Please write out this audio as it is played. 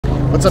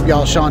What's up,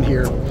 y'all? Sean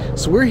here.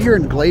 So we're here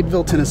in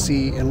Gladeville,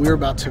 Tennessee, and we're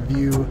about to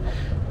view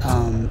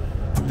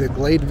the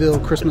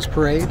Gladeville Christmas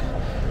parade.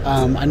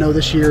 I know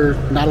this year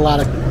not a lot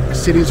of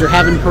cities are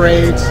having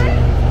parades,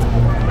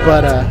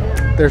 but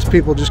there's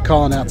people just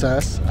calling out to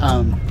us.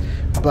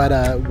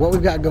 What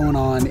we've got going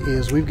on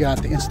is we've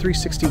got the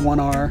Insta360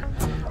 1R.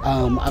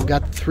 I've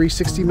got the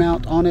 360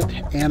 mount on it,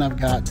 and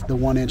I've got the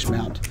 1-inch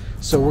mount.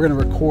 So we're going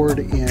to record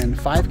in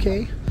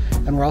 5K,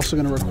 and we're also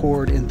going to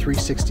record in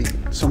 360.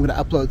 So I'm going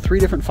to upload 3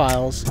 different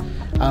files.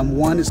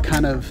 One is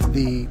kind of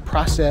the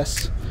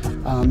process,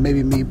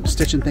 maybe me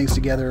stitching things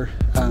together,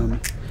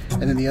 and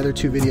then the other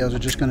 2 videos are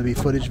just going to be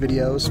footage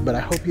videos. But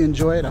I hope you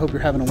enjoy it. I hope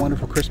you're having a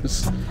wonderful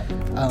Christmas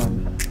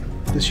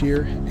this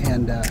year,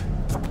 and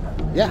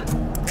yeah,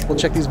 we'll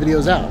check these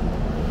videos out.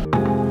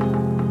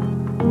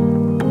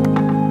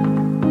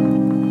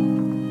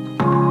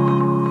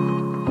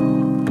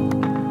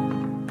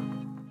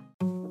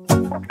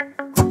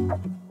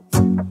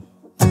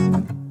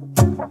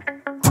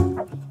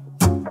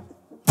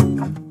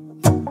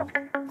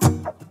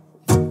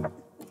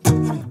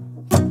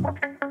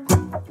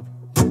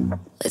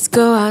 Let's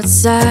go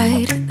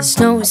outside, the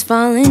snow is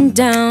falling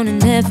down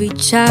and every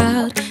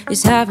child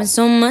is having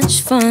so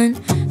much fun.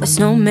 The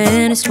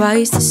snowman is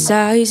twice the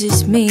size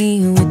as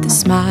me, with a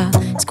smile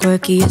as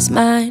quirky as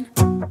mine.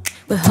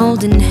 We're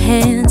holding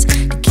hands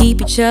to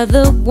keep each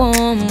other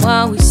warm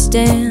while we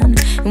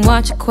stand and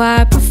watch a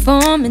choir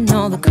performing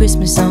all the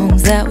Christmas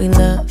songs that we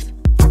love.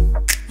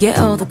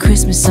 Yeah, all the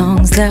Christmas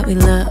songs that we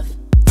love.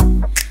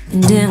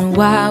 And in a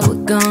while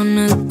we're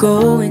gonna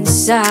go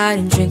inside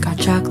and drink our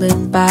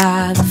chocolate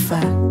by the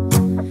fire.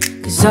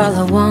 'Cause all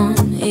I want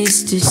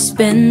is to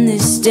spend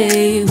this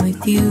day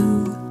with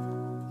you.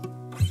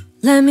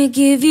 Let me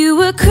give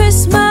you a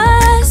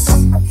Christmas,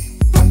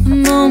 a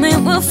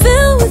moment we'll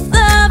fill with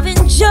love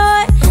and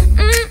joy.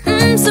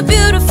 So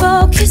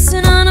beautiful,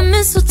 kissing on a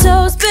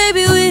mistletoe,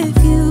 baby, with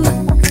you.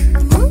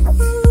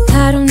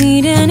 I don't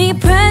need any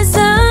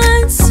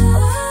presents,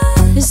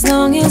 as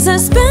long as I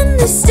spend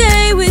this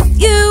day with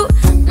you.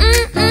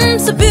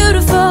 So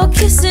beautiful,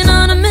 kissing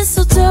on a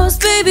mistletoe,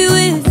 baby,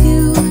 with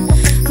you.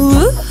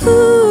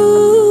 Ooh.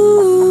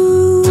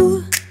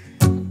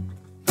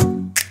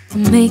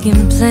 I'm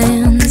making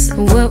plans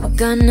for what we're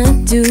gonna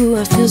do.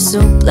 I feel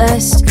so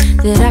blessed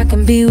that I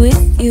can be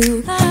with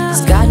you,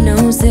 'cause God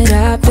knows that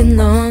I've been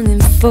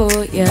longing for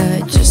you.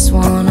 I just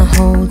wanna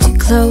hold you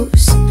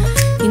close.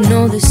 You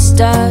know the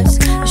stars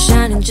are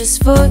shining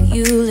just for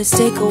you. Let's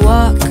take a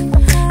walk,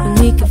 and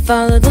we can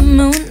follow the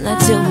moonlight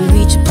till we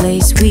reach a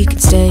place we can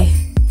stay.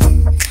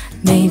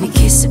 Maybe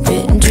kiss a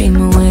bit and dream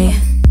away.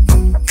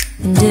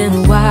 And in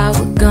a while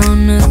we're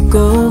gonna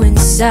go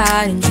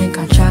inside and drink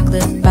our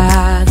chocolate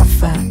by the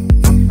fire.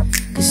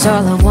 'Cause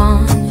all I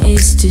want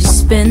is to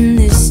spend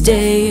this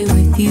day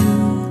with you.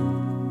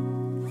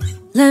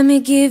 Let me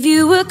give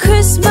you a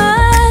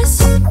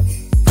Christmas,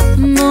 a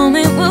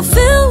moment we'll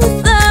fill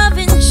with love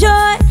and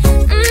joy.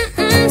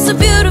 So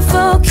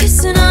beautiful,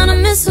 kissing on a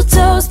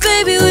mistletoe,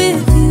 baby,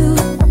 with you.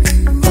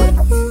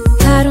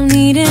 I don't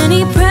need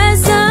any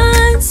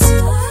presents,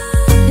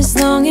 as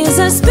long as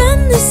I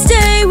spend this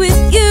day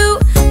with you.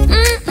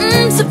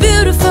 So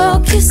beautiful,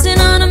 kissing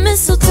on a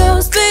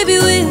mistletoe, baby,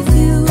 with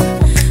you.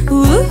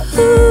 Ooh.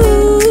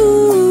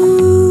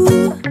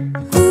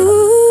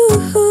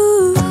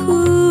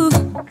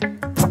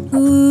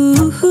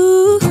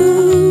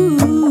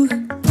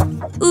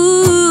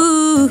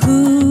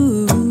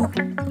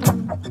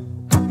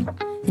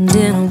 And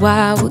in a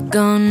while we're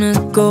gonna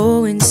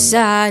go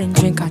inside and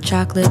drink our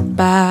chocolate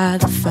by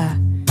the fire.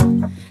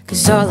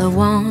 'Cause all I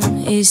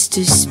want is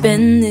to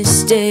spend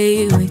this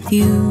day with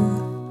you.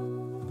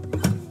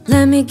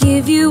 Let me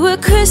give you a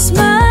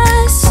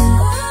Christmas,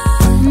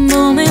 a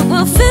moment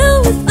we'll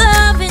fill with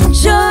love and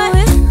joy.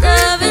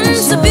 Love and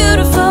so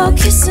beautiful,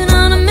 kissing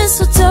on a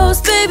mistletoe,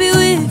 baby,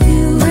 with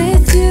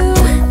you.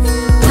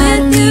 I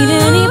don't need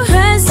any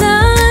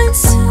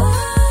presents,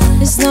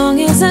 as long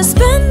as I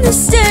spend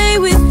this day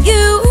with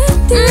you.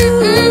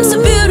 So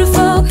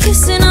beautiful,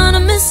 kissing on a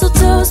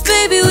mistletoe,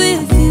 baby,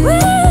 with you.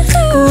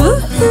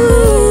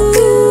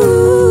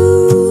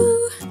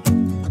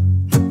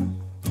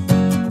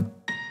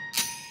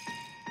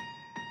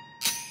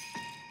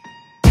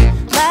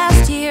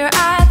 Last year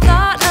I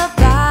thought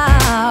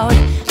about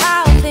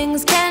how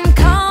things can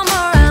come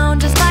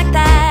around just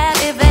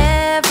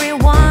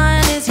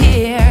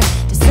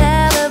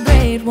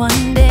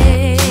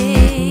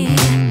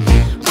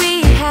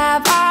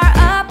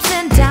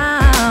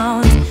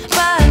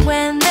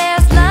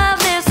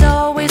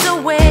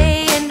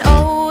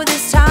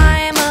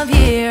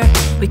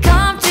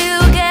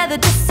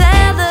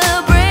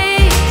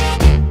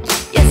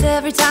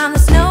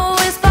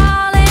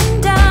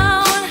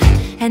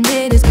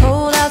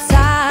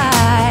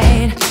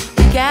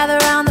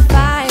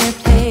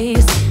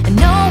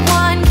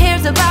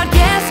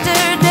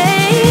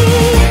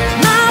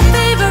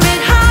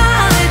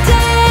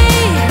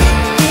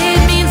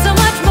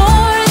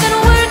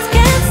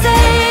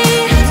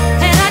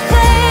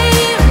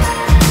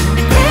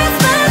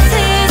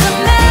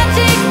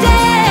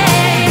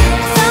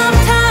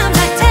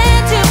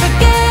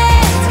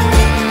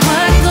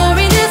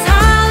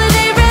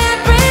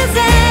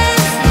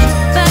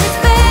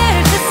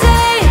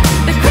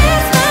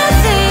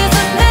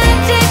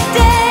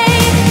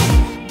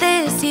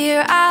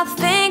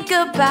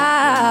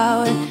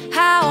about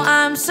how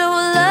I'm so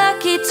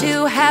lucky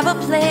to have a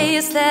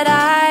place that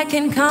I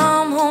can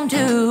come home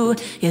to.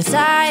 Yes,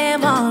 I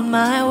am on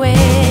my way.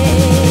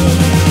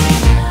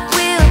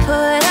 We'll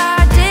put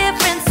our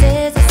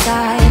differences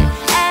aside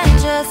and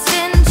just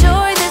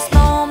enjoy this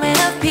moment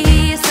of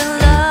peace and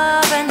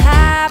love and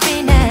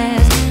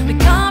happiness. We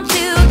come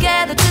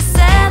together to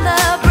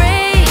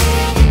celebrate.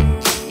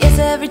 Yes,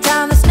 every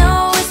time the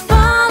snow is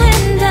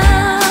falling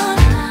down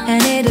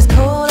and it is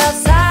cold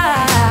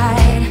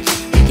outside,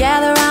 we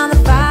gather around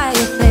the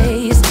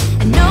fireplace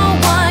and no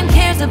one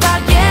cares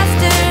about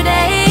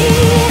yesterday.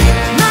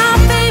 My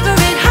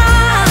favorite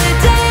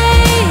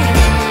holiday,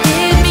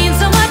 it means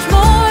so much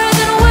more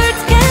than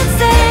words can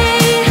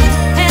say.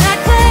 And I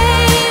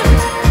claim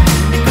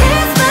that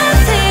Christmas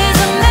is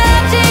a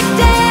magic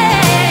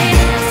day.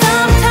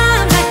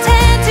 Sometimes I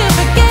tend to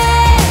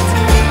forget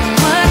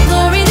what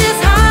glory this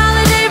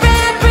holiday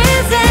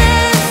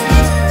represents,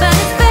 but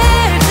it's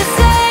fair to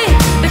say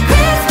that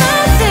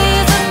Christmas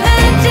is a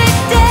magic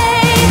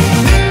day.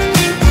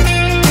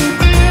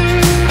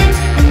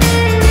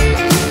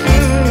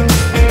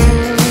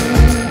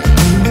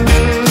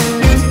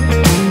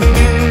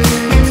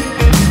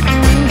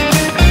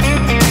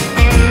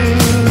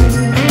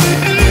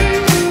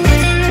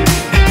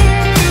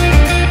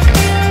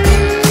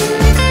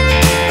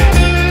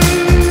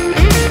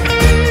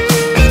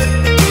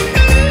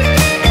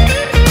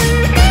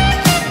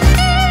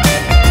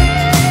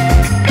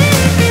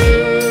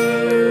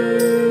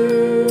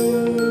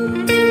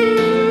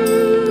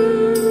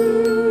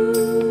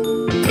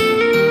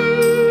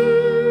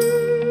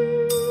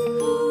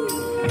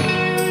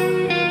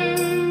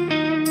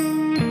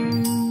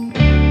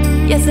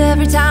 Yes,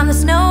 every time the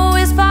snow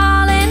is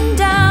falling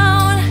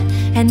down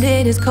and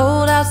it is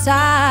cold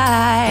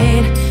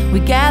outside, we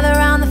gather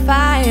around the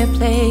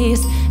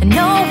fireplace and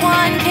no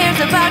one cares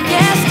about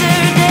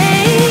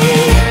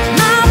yesterday.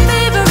 My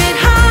favorite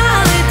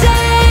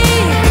holiday,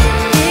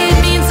 it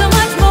means so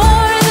much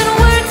more than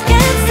words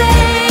can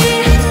say.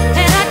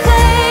 And I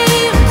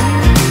claim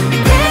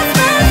that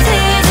Christmas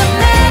is a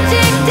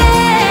magic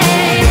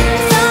day.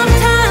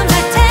 Sometimes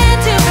I tend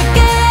to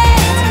forget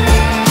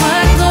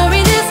what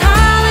glory this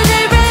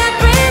holiday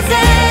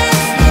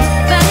represents,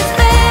 but it's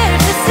fair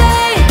to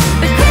say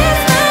that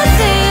Christmas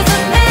is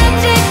a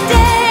magic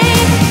day.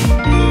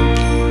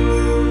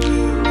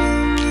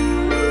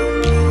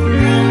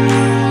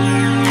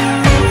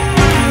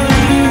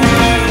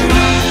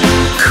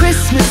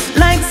 Christmas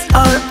lights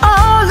are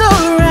all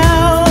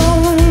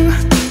around.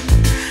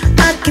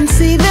 I can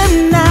see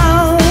them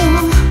now.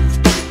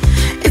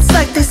 It's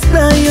like they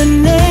spell your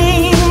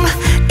name.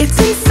 It's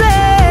insane.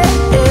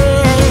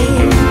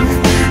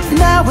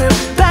 Now we're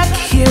back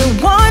here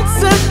once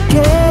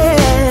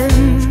again.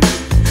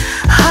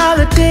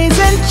 Holidays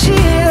and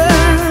cheer.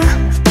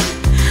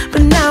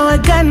 But now I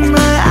got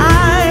my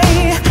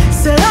eye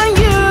set on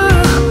you.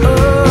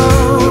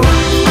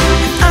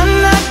 I'm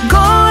not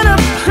gonna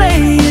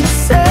play it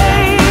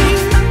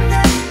safe.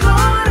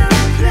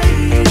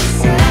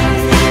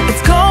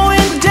 It's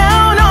going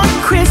down on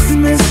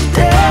Christmas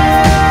Day.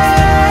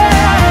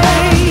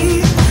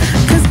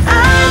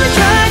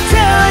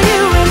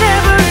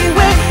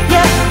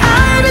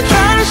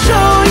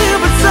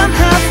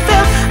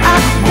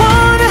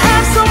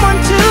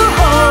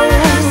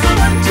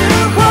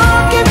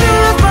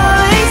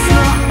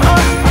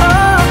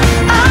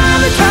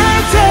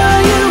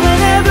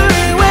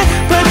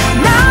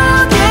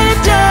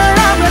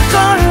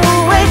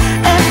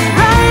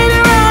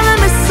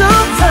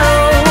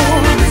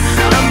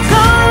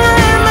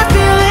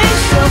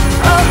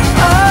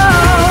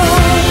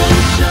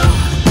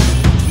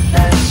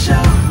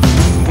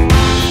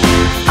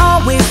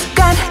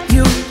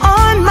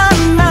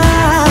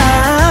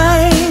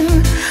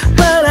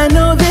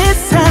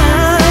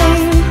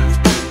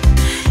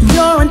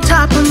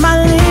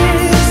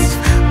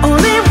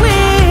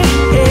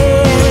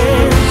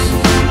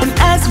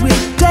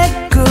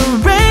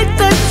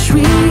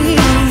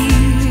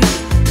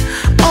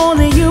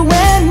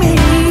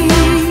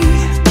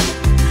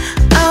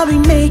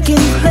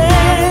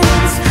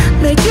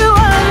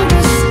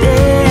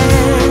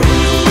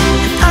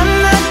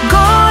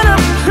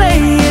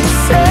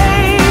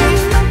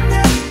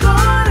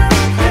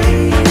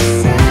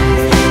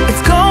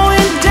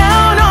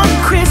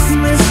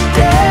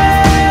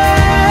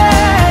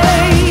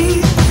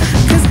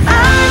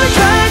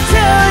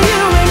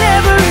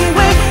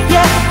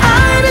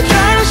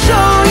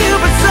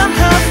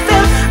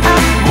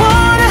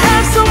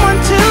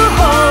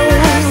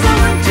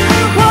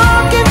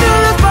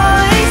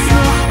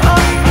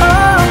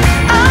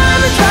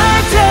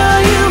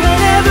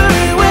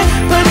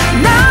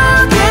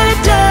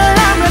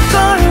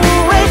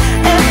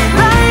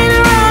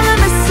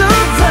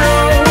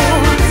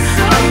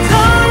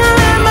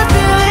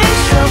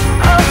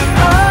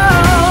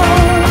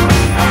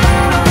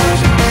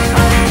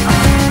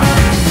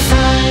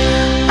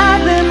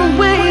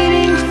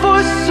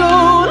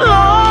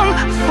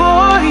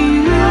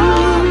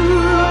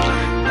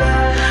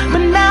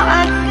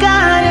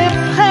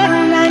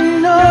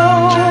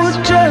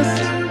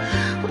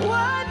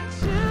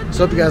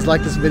 So hope you guys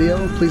like this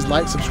video. Please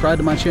like, subscribe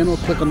to my channel,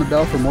 click on the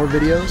bell for more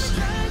videos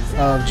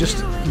of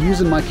just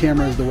using my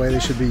cameras the way they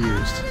should be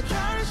used.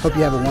 Hope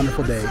you have a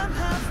wonderful day.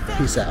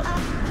 Peace out.